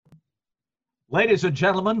Ladies and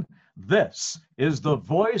gentlemen, this is the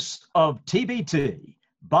voice of TBT,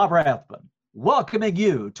 Bob Rathman, welcoming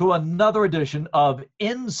you to another edition of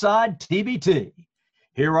Inside TBT.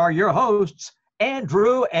 Here are your hosts,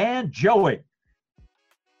 Andrew and Joey.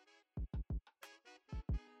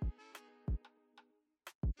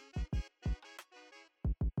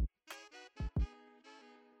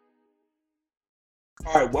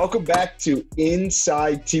 All right, welcome back to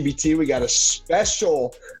Inside TBT. We got a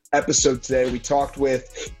special episode today. We talked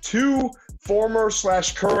with two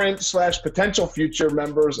former/current/potential future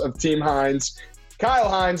members of Team Hines, Kyle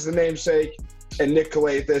Hines, the namesake, and Nick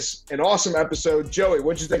Calathis. An awesome episode. Joey,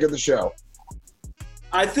 what'd you think of the show?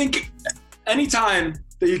 I think anytime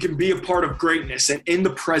that you can be a part of greatness and in the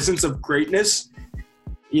presence of greatness,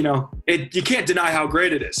 you can't deny how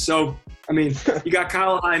great it is. So, I mean, you got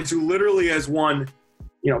Kyle Hines, who literally has won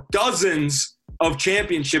dozens of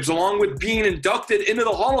championships, along with being inducted into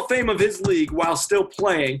the Hall of Fame of his league while still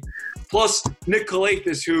playing. Plus Nick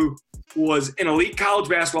Calathis, who was an elite college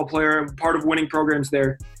basketball player and part of winning programs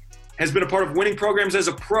there, has been a part of winning programs as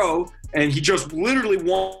a pro, and he just literally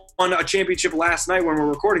won a championship last night when we're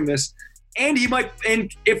recording this. And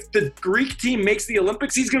if the Greek team makes the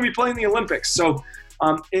Olympics, he's going to be playing the Olympics. So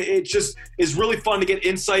it just is really fun to get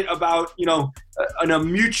insight about, a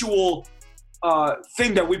mutual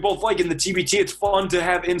thing that we both like in the TBT. It's fun to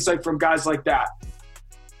have insight from guys like that.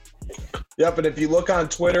 Yep, and if you look on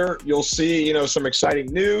Twitter, you'll see, some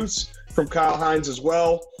exciting news from Kyle Hines as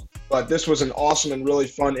well. But this was an awesome and really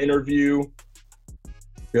fun interview.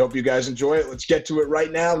 We hope you guys enjoy it. Let's get to it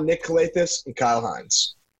right now. Nick Calathis and Kyle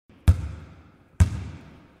Hines.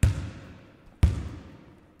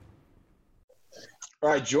 All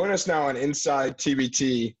right, join us now on Inside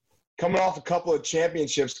TBT. Coming off a couple of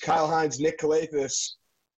championships, Kyle Hines, Nick Calathis.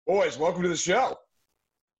 Boys, welcome to the show.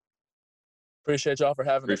 Appreciate y'all for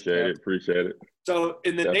having us. Appreciate it. So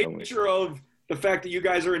in the nature of the fact that you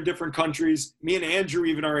guys are in different countries, me and Andrew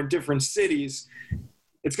even are in different cities,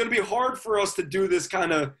 it's going to be hard for us to do this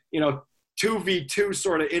kind of, 2v2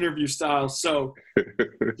 sort of interview style. So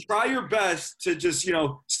try your best to just,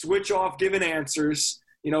 switch off giving answers,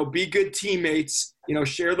 be good teammates,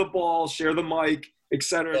 share the ball, share the mic, et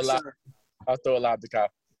cetera, et cetera. I'll throw a lob to Kyle.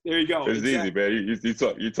 There you go. It's easy, man.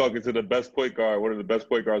 You're talking to the best point guard, one of the best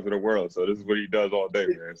point guards in the world. So this is what he does all day,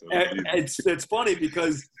 man. So it's funny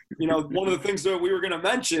because, one of the things that we were going to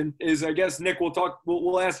mention is, I guess, Nick,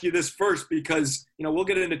 we'll ask you this first because, we'll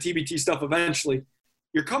get into TBT stuff eventually.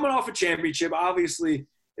 You're coming off a championship. Obviously,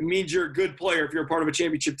 it means you're a good player if you're a part of a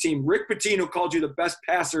championship team. Rick Pitino called you the best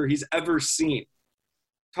passer he's ever seen.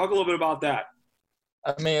 Talk a little bit about that.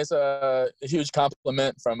 I mean, it's a huge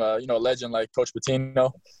compliment from a legend like Coach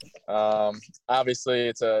Pitino. Obviously,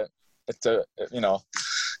 it's a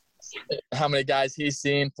how many guys he's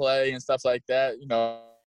seen play and stuff like that.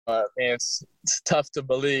 And it's tough to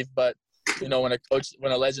believe, but when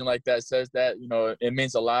a legend like that says that, it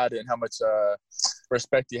means a lot and how much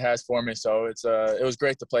respect he has for me. So it was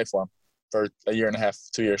great to play for him for a year and a half,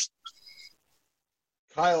 2 years.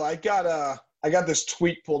 Kyle, I got this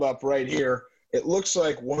tweet pulled up right here. It looks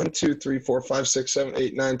like 1, 2, 3, 4, 5, 6, 7,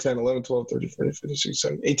 8, 9, 10, 11, 12, 13, 14, 15,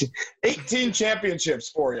 16, 17, 18 championships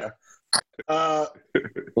for you. The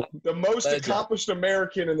most accomplished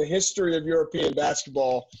American in the history of European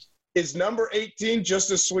basketball. Is number 18 just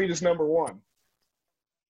as sweet as number 1?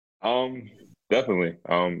 Definitely.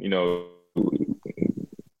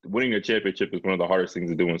 Winning a championship is one of the hardest things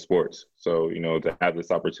to do in sports. So, to have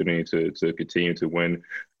this opportunity to continue to win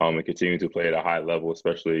and continue to play at a high level,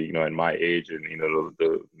 especially, in my age and,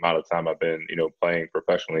 the amount of time I've been, playing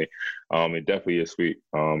professionally, it definitely is sweet.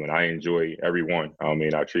 And I enjoy every one.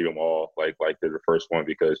 I treat them all like they're the first one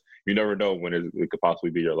because you never know when it could possibly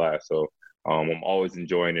be your last. So I'm always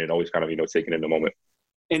enjoying it, always kind of, taking in the moment.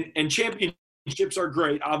 And championships are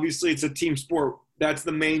great. Obviously, it's a team sport. That's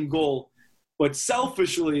the main goal. But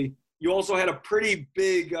selfishly, you also had a pretty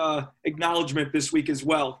big acknowledgement this week as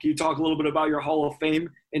well. Can you talk a little bit about your Hall of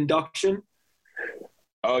Fame induction?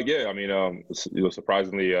 Yeah. I mean,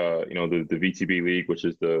 surprisingly, the VTB league, which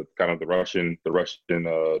is the Russian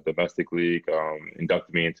domestic league,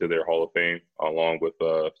 inducted me into their Hall of Fame along with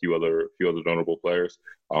a few other notable players.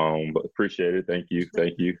 But appreciate it. Thank you,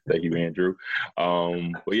 Andrew.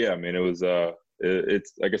 But yeah, I mean, it was.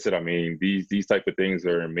 It's like I said. I mean, these type of things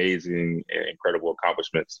are amazing and incredible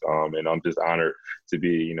accomplishments. And I'm just honored to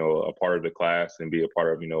be, a part of the class and be a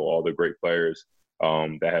part of, all the great players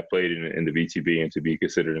that have played in the VTB and to be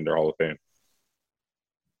considered in their Hall of Fame.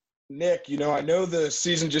 Nick, I know the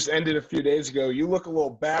season just ended a few days ago. You look a little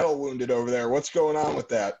battle wounded over there. What's going on with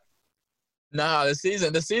that? Nah, the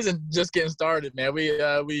season just getting started, man.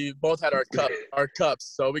 We both had our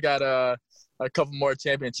cups, so we got a couple more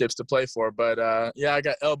championships to play for. But yeah, I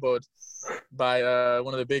got elbowed by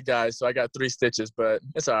one of the big guys, so I got 3 stitches. But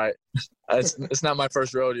it's all right. It's not my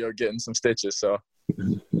first rodeo getting some stitches, so.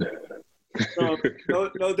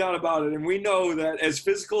 No doubt about it. And we know that as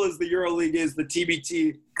physical as the EuroLeague is, the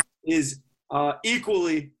TBT is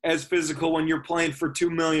equally as physical when you're playing for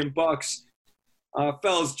 $2 million.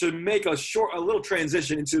 Fellas, to make a little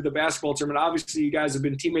transition into the basketball tournament. Obviously, you guys have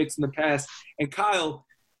been teammates in the past, and Kyle,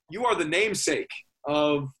 you are the namesake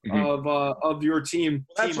of your team.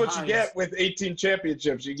 Well, that's Team what Hines. you get with 18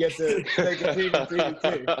 championships. You get to take a team in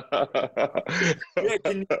TBT.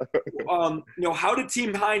 Yeah, how did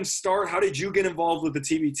Team Hines start? How did you get involved with the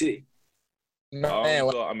TBT?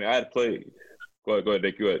 Man, So I mean, I had played. Go ahead,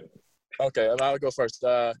 Nick. Go ahead. Okay, I'll go first.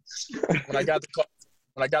 When I got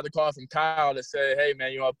the call from Kyle to say, "Hey,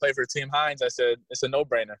 man, you want to play for Team Hines?" I said, "It's a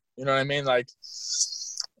no-brainer." You know what I mean? Like,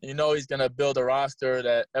 he's gonna build a roster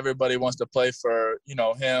that everybody wants to play for.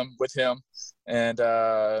 Him with him, and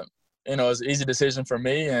it's an easy decision for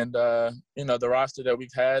me. And the roster that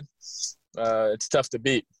we've had, it's tough to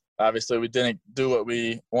beat. Obviously, we didn't do what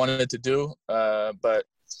we wanted to do, but.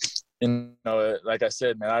 Like I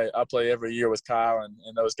said, man, I play every year with Kyle and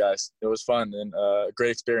those guys. It was fun and a great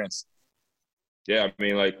experience. Yeah, I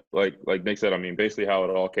mean, like Nick said, I mean, basically how it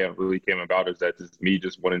all came about is that me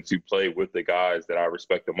wanting to play with the guys that I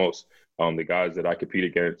respect the most, the guys that I compete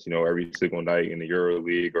against, every single night in the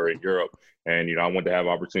EuroLeague or in Europe, and I wanted to have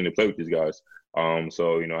opportunity to play with these guys.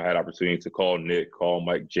 So I had opportunity to call Nick, call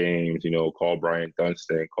Mike James, call Brian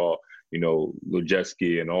Dunston, call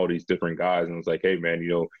Lujeski and all these different guys, and it was like, hey man,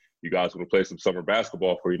 you guys want to play some summer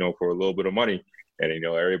basketball for a little bit of money. And,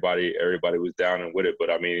 everybody was down and with it.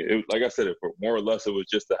 But, I mean, it was, like I said, more or less, it was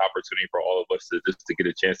just the opportunity for all of us to get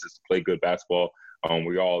a chance to play good basketball.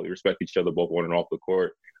 We all respect each other both on and off the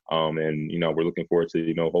court. And, we're looking forward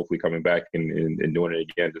to, hopefully coming back and doing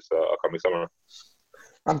it again this upcoming summer.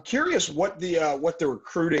 I'm curious what the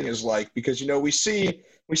recruiting is like because,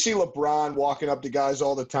 we see LeBron walking up to guys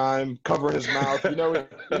all the time, covering his mouth.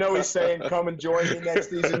 He's saying, come and join me next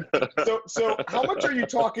season. So how much are you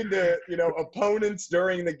talking to, opponents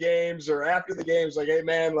during the games or after the games? Like, hey,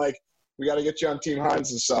 man, we got to get you on Team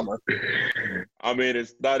Hines this summer. I mean,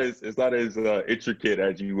 it's not as intricate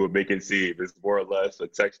as you would make it seem. It's more or less a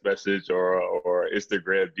text message or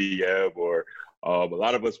Instagram DM or a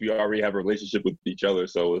lot of us, we already have a relationship with each other.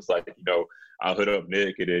 So it's like, I'll hit up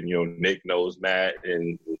Nick and then, Nick knows Matt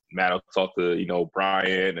and Matt will talk to,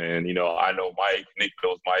 Brian and, I know Mike, Nick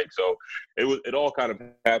knows Mike. So it all kind of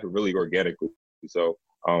happened really organically. So,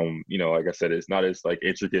 like I said, it's not as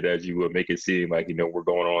intricate as you would make it seem like, we're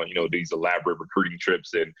going on, these elaborate recruiting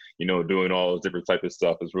trips and, doing all those different type of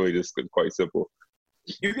stuff. It's really just quite simple.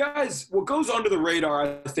 You guys, what goes under the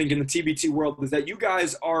radar, I think, in the TBT world is that you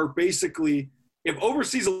guys are basically – if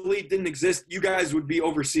Overseas Elite didn't exist, you guys would be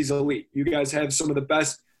Overseas Elite. You guys have some of the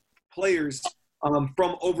best players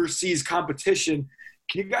from overseas competition.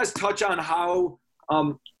 Can you guys touch on how,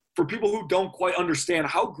 for people who don't quite understand,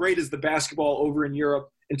 how great is the basketball over in Europe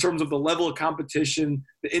in terms of the level of competition,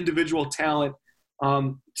 the individual talent,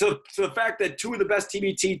 to the fact that 2 of the best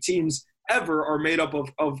TBT teams ever are made up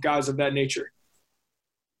of guys of that nature?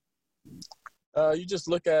 You just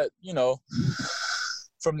look at,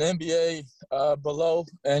 from the NBA below,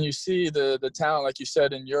 and you see the talent, like you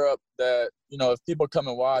said, in Europe that, if people come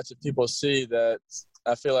and watch, if people see that,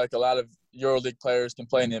 I feel like a lot of EuroLeague players can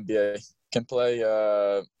play in the NBA, can play,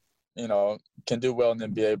 can do well in the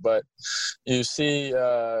NBA. But you see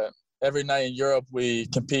every night in Europe, we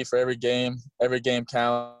compete for every game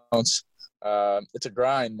counts. It's a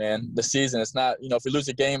grind, man. The season, it's not, if we lose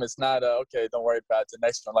a game, it's not, okay, don't worry about the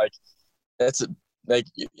next one.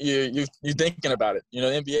 You thinking about it. The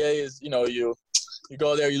NBA is, you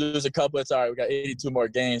go there, you lose a couple, it's all right, we got 82 more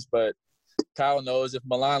games. But Kyle knows if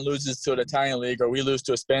Milan loses to an Italian league or we lose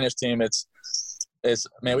to a Spanish team, it's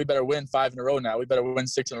man, we better win 5 in a row now. We better win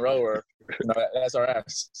 6 in a row or, that's our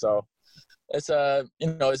ass. So it's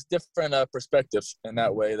it's different perspective in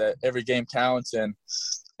that way, that every game counts and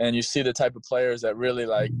you see the type of players that really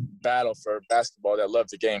battle for basketball, that love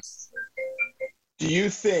the game. Do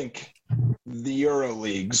you think the Euro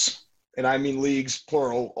leagues, and I mean leagues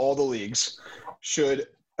plural, all the leagues, should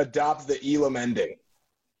adopt the Elam ending?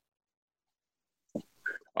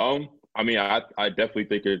 I mean, I definitely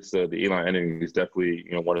think it's the Elam ending is definitely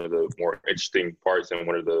one of the more interesting parts and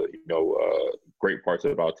one of the great parts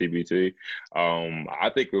about TBT.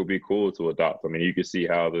 I think it would be cool to adopt. I mean, you can see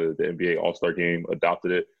how the NBA All-Star Game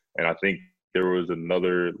adopted it, and I think there was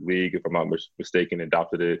another league, if I'm not mistaken,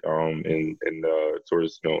 adopted it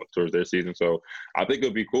towards their season. So I think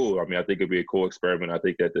it'll be cool. I mean, I think it'll be a cool experiment. I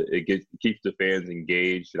think that it keeps the fans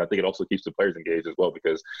engaged, and I think it also keeps the players engaged as well.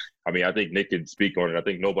 Because I mean, I think Nick can speak on it. I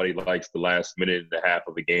think nobody likes the last minute and a half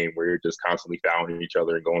of a game where you're just constantly fouling each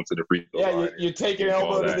other and going to the free throw line. Yeah, you take an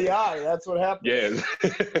elbow to the eye. That's what happens.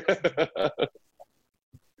 Yeah.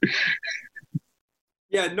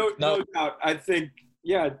 Yeah, no doubt. I think,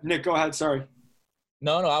 yeah, Nick, go ahead. Sorry.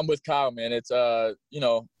 No, I'm with Kyle, man. It's,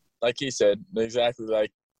 like he said, exactly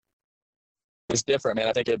like it's different, man.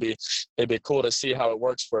 I think it'd be cool to see how it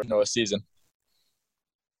works for, a season.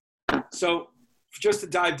 So just to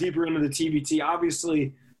dive deeper into the TBT,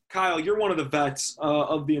 obviously, Kyle, you're one of the vets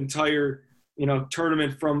of the entire,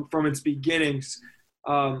 tournament from its beginnings.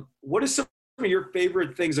 What is some of your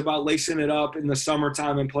favorite things about lacing it up in the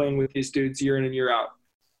summertime and playing with these dudes year in and year out?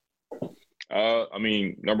 I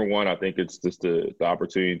mean, number one, I think it's just the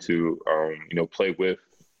opportunity to, play with,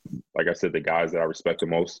 like I said, the guys that I respect the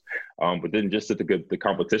most. But then just at the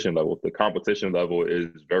competition level. The competition level is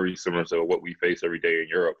very similar to what we face every day in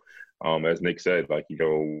Europe. As Nick said,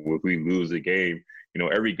 if we lose a game,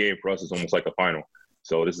 every game for us is almost like a final.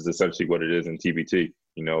 So this is essentially what it is in TBT.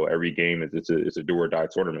 Every game it's a do or die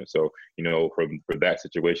tournament. So, for that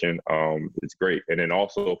situation, it's great. And then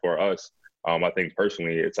also for us, I think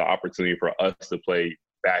personally, it's an opportunity for us to play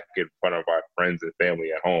back in front of our friends and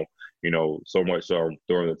family at home. So much so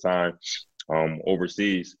during the time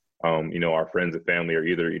overseas, our friends and family are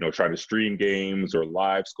either, trying to stream games or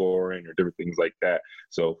live scoring or different things like that.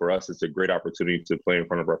 So for us, it's a great opportunity to play in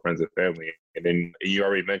front of our friends and family. And then you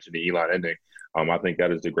already mentioned the Elon ending. I think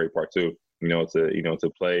that is the great part too. To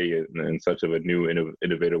play in such of a new,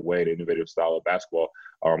 innovative way, the innovative style of basketball,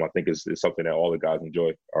 I think is something that all the guys enjoy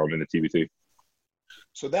in the TBT.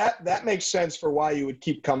 So that makes sense for why you would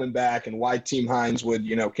keep coming back and why Team Hines would,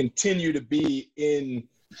 continue to be in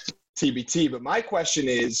TBT. But my question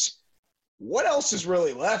is, what else is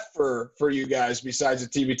really left for you guys besides the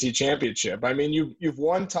TBT championship? I mean, you've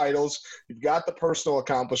won titles, you've got the personal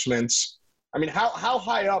accomplishments. I mean, how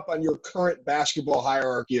high up on your current basketball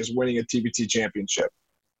hierarchy is winning a TBT championship?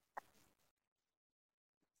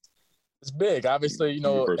 It's big. Obviously,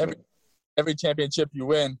 every championship you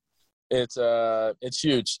win, it's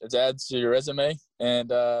huge. It adds to your resume. And,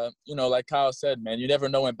 like Kyle said, man, you never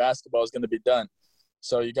know when basketball is going to be done.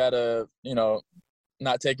 So you got to,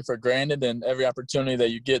 not take it for granted. And every opportunity that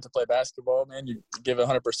you get to play basketball, man, you give it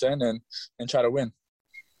 100% and try to win.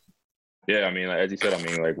 Yeah, I mean, as you said,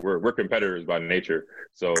 we're competitors by nature,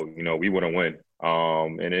 so we want to win.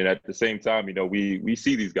 And then at the same time, we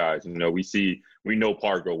see these guys. We know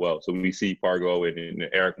Pargo well, so we see Pargo and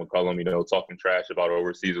Eric McCollum, talking trash about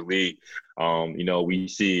overseas league. We know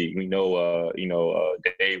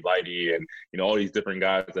Dave Lighty and all these different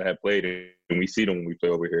guys that have played, and we see them when we play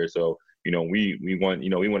over here. So we want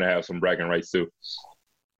to have some bragging rights too.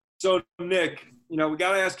 So Nick, we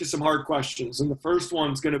got to ask you some hard questions, and the first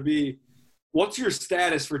one's going to be, what's your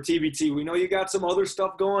status for TBT? We know you got some other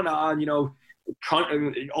stuff going on,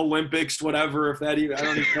 Olympics, whatever, if that even, I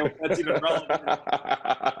don't even know if that's even relevant.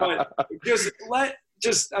 But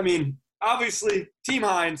obviously Team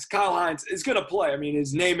Hines, Kyle Hines is going to play. I mean,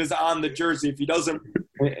 his name is on the jersey. If he doesn't,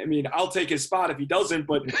 I'll take his spot if he doesn't,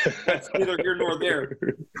 but that's neither here nor there.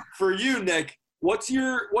 For you, Nick, what's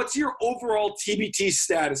your overall TBT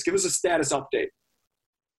status? Give us a status update.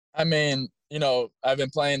 I mean, I've been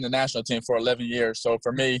playing the national team for 11 years. So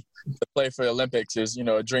for me, to play for the Olympics is,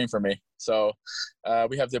 a dream for me. So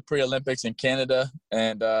we have the pre-Olympics in Canada,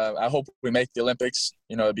 and I hope we make the Olympics.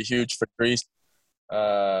 It'd be huge for Greece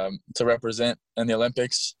to represent in the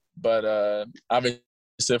Olympics. But obviously,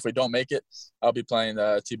 if we don't make it, I'll be playing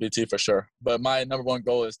TBT for sure. But my number one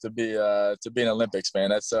goal is to be an Olympics fan.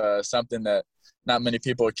 That's something that not many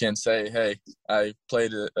people can say, hey, I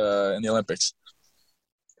played in the Olympics.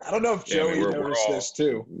 I don't know if Joey noticed this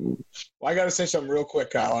too. Well, I got to say something real quick,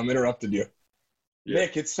 Kyle. I'm interrupted you. Yeah.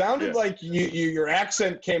 Nick, it sounded like your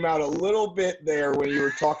accent came out a little bit there when you were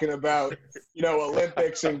talking about,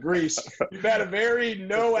 Olympics and Greece. You've had a very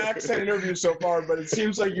no accent interview so far, but it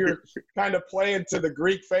seems like you're kind of playing to the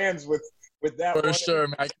Greek fans with that. For sure,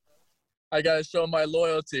 man. I got to show my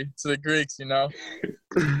loyalty to the Greeks, No,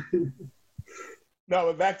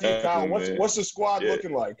 but back to you, Kyle. What's the squad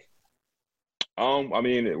looking like?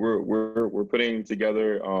 We're putting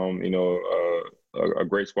together, a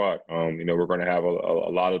great squad. We're going to have a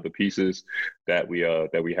lot of the pieces that we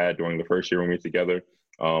had during the first year when we were together.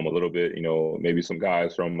 A little bit, maybe some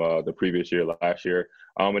guys from the previous year, last year.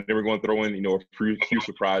 And then we're going to throw in, a few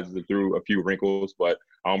surprises and through a few wrinkles. But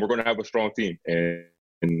we're going to have a strong team. And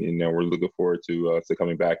we're looking forward to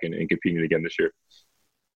coming back and competing again this year.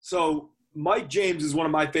 So Mike James is one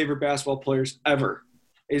of my favorite basketball players ever.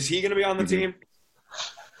 Is he going to be on the team?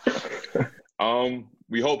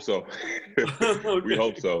 We hope so. We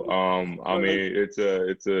hope so. I mean,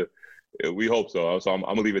 we hope so. So I'm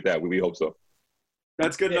gonna leave it at that. We hope so.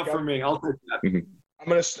 That's good enough for me. I'll take that. Mm-hmm.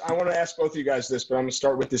 I want to ask both of you guys this, but I'm going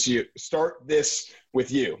to start this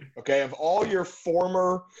with you. Okay. Of all your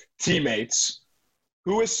former teammates,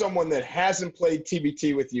 who is someone that hasn't played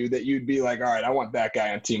TBT with you that you'd be like, all right, I want that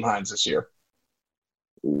guy on Team Hines this year?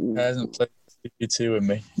 Hasn't played TBT with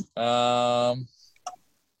me.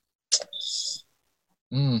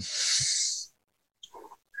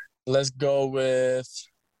 Let's go with.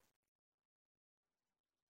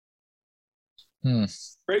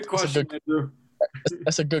 Great question, Andrew.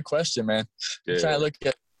 That's a good question, man. Yeah. I'm trying to look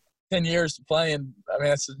at 10 years playing. I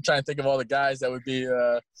mean, I'm trying to think of all the guys that would be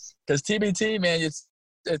because TBT, man, it's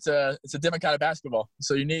a different kind of basketball.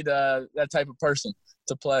 So you need that type of person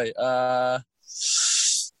to play. I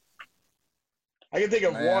can think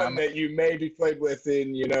of one that you maybe played with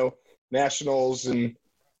in, nationals and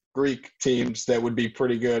Greek teams that would be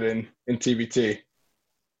pretty good in TBT.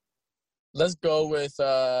 Let's go with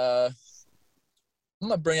I'm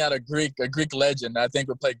gonna bring out a Greek legend. I think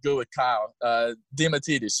would play good with Kyle.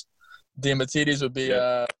 Diamantidis. Diamantidis would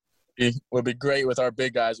be great with our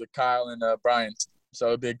big guys with Kyle and Brian. So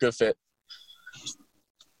it'd be a good fit.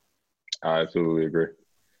 I absolutely agree.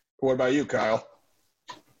 What about you, Kyle?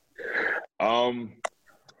 I'm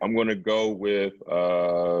gonna go with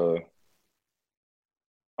I'm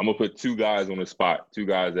gonna put two guys on the spot. Two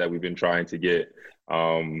guys that we've been trying to get.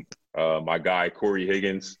 My guy Corey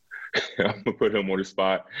Higgins. I'm gonna put him on the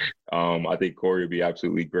spot. I think Corey would be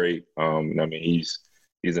absolutely great. I mean, he's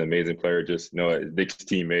an amazing player. Just Nick's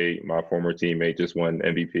teammate, my former teammate, just won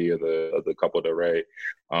MVP of the Copa del Rey.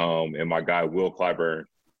 And my guy Will Clyburn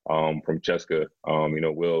from Cheska.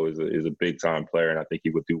 Will is a big time player, and I think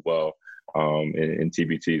he would do well in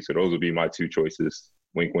TBT. So those would be my two choices.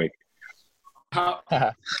 Wink, wink. How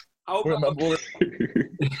about,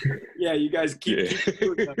 yeah, you guys keep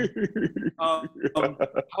doing that.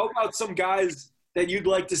 How about some guys that you'd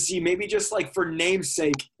like to see, maybe just like for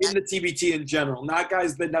namesake in the TBT in general, not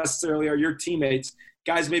guys that necessarily are your teammates,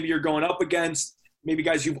 guys maybe you're going up against, maybe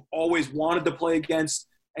guys you've always wanted to play against.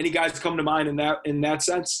 Any guys come to mind in that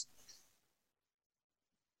sense?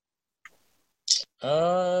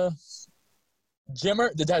 Jimmer,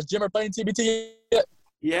 has Jimmer played in TBT yet?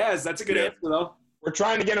 Yes, that's a good answer though. We're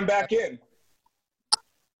trying to get him back in.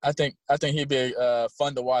 I think he'd be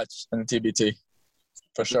fun to watch in the TBT,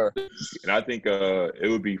 for sure. And I think it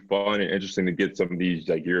would be fun and interesting to get some of these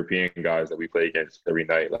like European guys that we play against every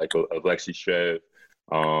night, like Alexei Shvev,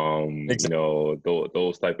 exactly.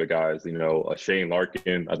 Those type of guys. Shane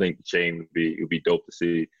Larkin. I think Shane would be dope to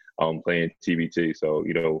see playing TBT. So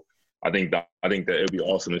I think that it'd be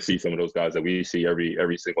awesome to see some of those guys that we see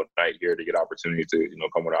every single night here to get opportunity to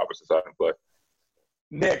come on the opposite side and play.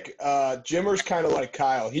 Nick, Jimmer's kind of like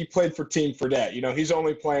Kyle. He played for Team Fredette. He's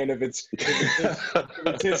only playing if it's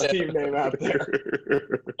his team name out there.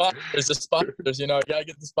 Sponsors, the sponsors. You gotta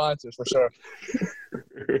get the sponsors for sure.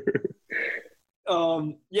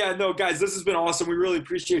 Guys, this has been awesome. We really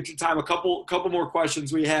appreciate your time. A couple more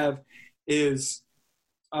questions we have is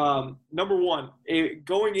number one,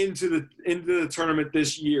 going into the tournament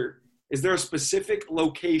this year, is there a specific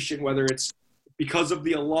location, whether it's because of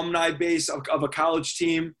the alumni base of a college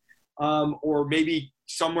team, or maybe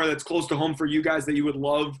somewhere that's close to home for you guys that you would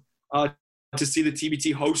love to see the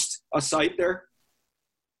TBT host a site there?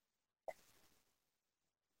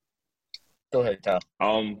 Go ahead, Kyle.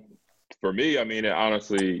 For me, I mean, it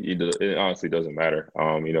honestly doesn't matter.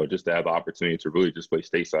 Just to have the opportunity to really just play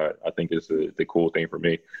stateside, I think is the cool thing for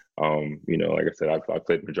me. Like I said, I've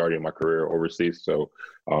played the majority of my career overseas, so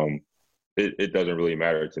it doesn't really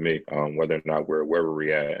matter to me whether or not we're wherever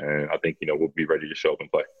we're at, and I think we'll be ready to show up and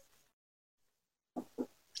play.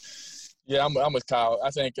 Yeah, I'm with Kyle. I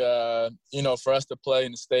think for us to play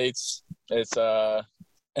in the States, it's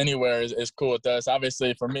anywhere is cool with us.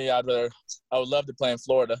 Obviously, for me, I would love to play in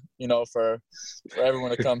Florida. For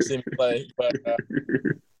everyone to come see me play. But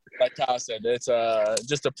like Kyle said, it's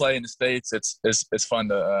just to play in the States. It's fun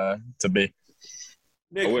to be.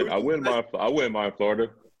 Nick, I wouldn't mind Florida.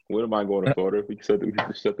 Wouldn't mind going to Florder. We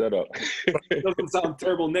can set that up. It doesn't sound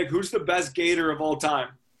terrible. Nick, who's the best Gator of all time?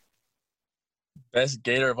 Best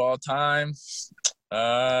Gator of all time?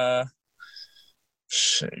 Gotta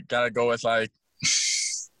go with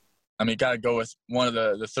gotta go with one of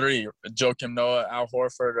the three. Joakim Noah, Al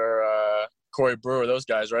Horford, or Corey Brewer. Those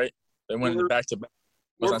guys, right? They went back-to-back.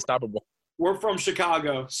 Was unstoppable. we're from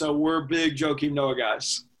Chicago, so we're big Joakim Noah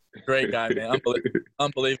guys. Great guy, man.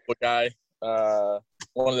 Unbelievable guy.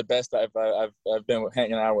 One of the best I've been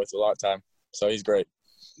hanging out with a lot of time. So he's great.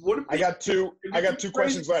 I got two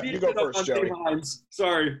questions left. You go first, Joey.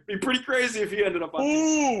 Sorry. Be pretty crazy if he ended up on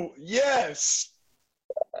Ooh, yes.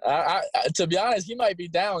 I to be honest, he might be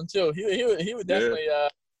down too. He would definitely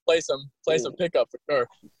play some pickup for sure.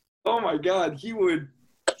 Oh my God, he would.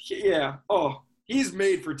 Yeah. Oh, he's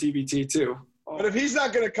made for TBT too. Oh. But if he's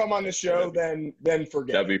not going to come on the show, then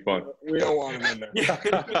forget. That'd be fun. We don't want him in there.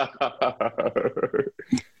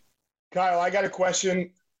 Kyle, I got a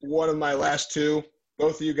question. One of my last two.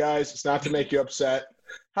 Both of you guys. It's not to make you upset.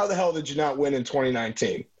 How the hell did you not win in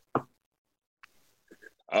 2019?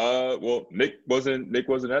 Well, Nick wasn't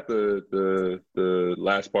at the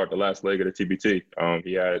last leg of the TBT.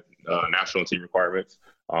 He had national team requirements.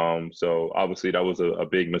 So obviously that was a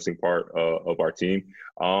big missing part of our team.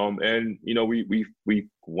 And we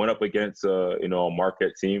went up against a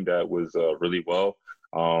Marquette team that was really well.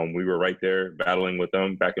 We were right there battling with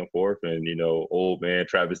them back and forth, and old man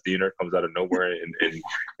Travis Diener comes out of nowhere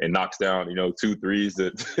and knocks down 2 threes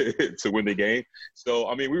to win the game. So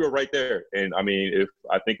I mean, we were right there, and I mean, if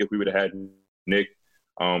we would have had Nick,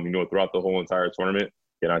 throughout the whole entire tournament,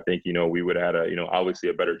 then I think we would have had obviously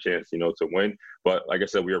a better chance to win. But like I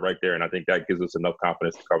said, we were right there, and I think that gives us enough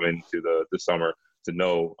confidence to come into the summer to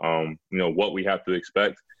know what we have to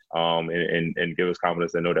expect, and give us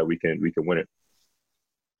confidence to know that we can win it.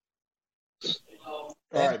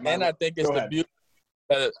 And I think it's the beauty.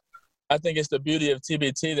 I think it's the beauty of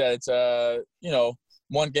TBT that it's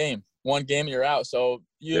one game you're out. So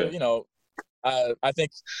I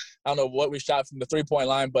think I don't know what we shot from the 3-point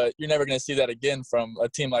line, but you're never going to see that again from a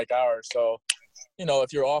team like ours. So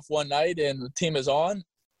if you're off one night and the team is on,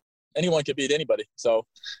 anyone could beat anybody. So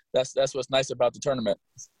that's what's nice about the tournament.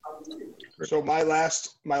 So my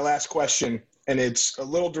last question, and it's a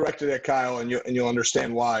little directed at Kyle, and you'll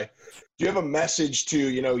understand why. Do you have a message to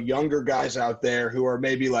younger guys out there who are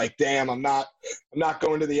maybe like, damn, I'm not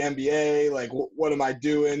going to the NBA, like what am I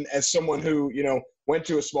doing? As someone who went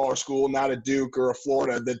to a smaller school, not a Duke or a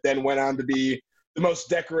Florida, that then went on to be the most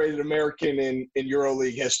decorated American in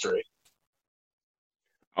EuroLeague history.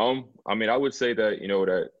 I mean, I would say that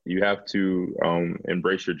that you have to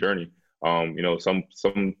embrace your journey.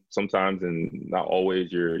 Sometimes and not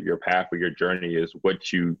always your path or your journey is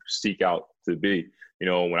what you seek out to be.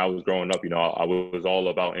 When I was growing up, I was all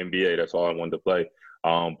about NBA. That's all I wanted to play.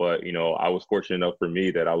 But I was fortunate enough for me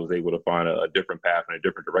that I was able to find a different path and a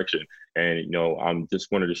different direction. And I'm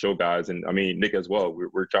just wanted to show guys, and I mean Nick as well.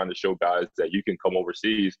 We're trying to show guys that you can come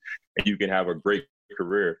overseas and you can have a great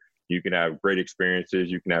career. You can have great experiences.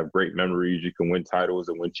 You can have great memories. You can win titles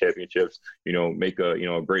and win championships. Make a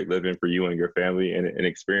a great living for you and your family, and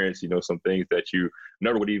experience some things that you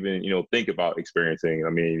never would even think about experiencing. I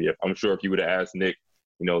mean, I'm sure if you would have asked Nick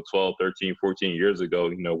 12, 13, 14 years ago,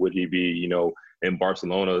 would he be in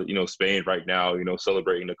Barcelona, Spain right now,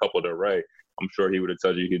 celebrating the Copa del Rey? I'm sure he would have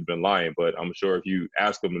told you he'd been lying. But I'm sure if you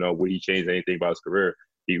ask him, would he change anything about his career?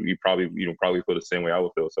 He probably feel the same way I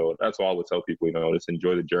would feel. So that's why I would tell people, just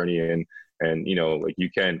enjoy the journey, and like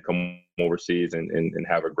you can come overseas and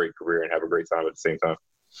have a great career and have a great time at the same time.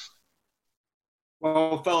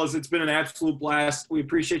 Well, fellas, it's been an absolute blast. We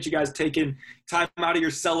appreciate you guys taking time out of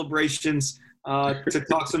your celebrations to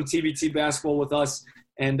talk some TBT basketball with us.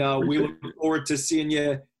 And we look forward to seeing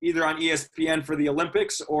you either on ESPN for the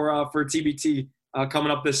Olympics or for TBT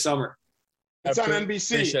coming up this summer. It's on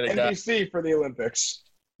NBC. NBC for the Olympics.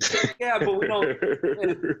 Yeah, but we don't.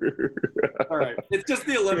 All right. It's just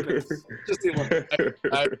the Olympics.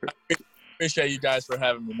 I appreciate you guys for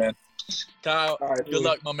having me, man. Kyle, right, good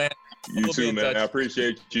luck, my man. You too, man. I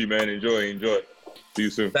appreciate you, man. Enjoy. See you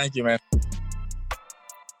soon. Thank you, man.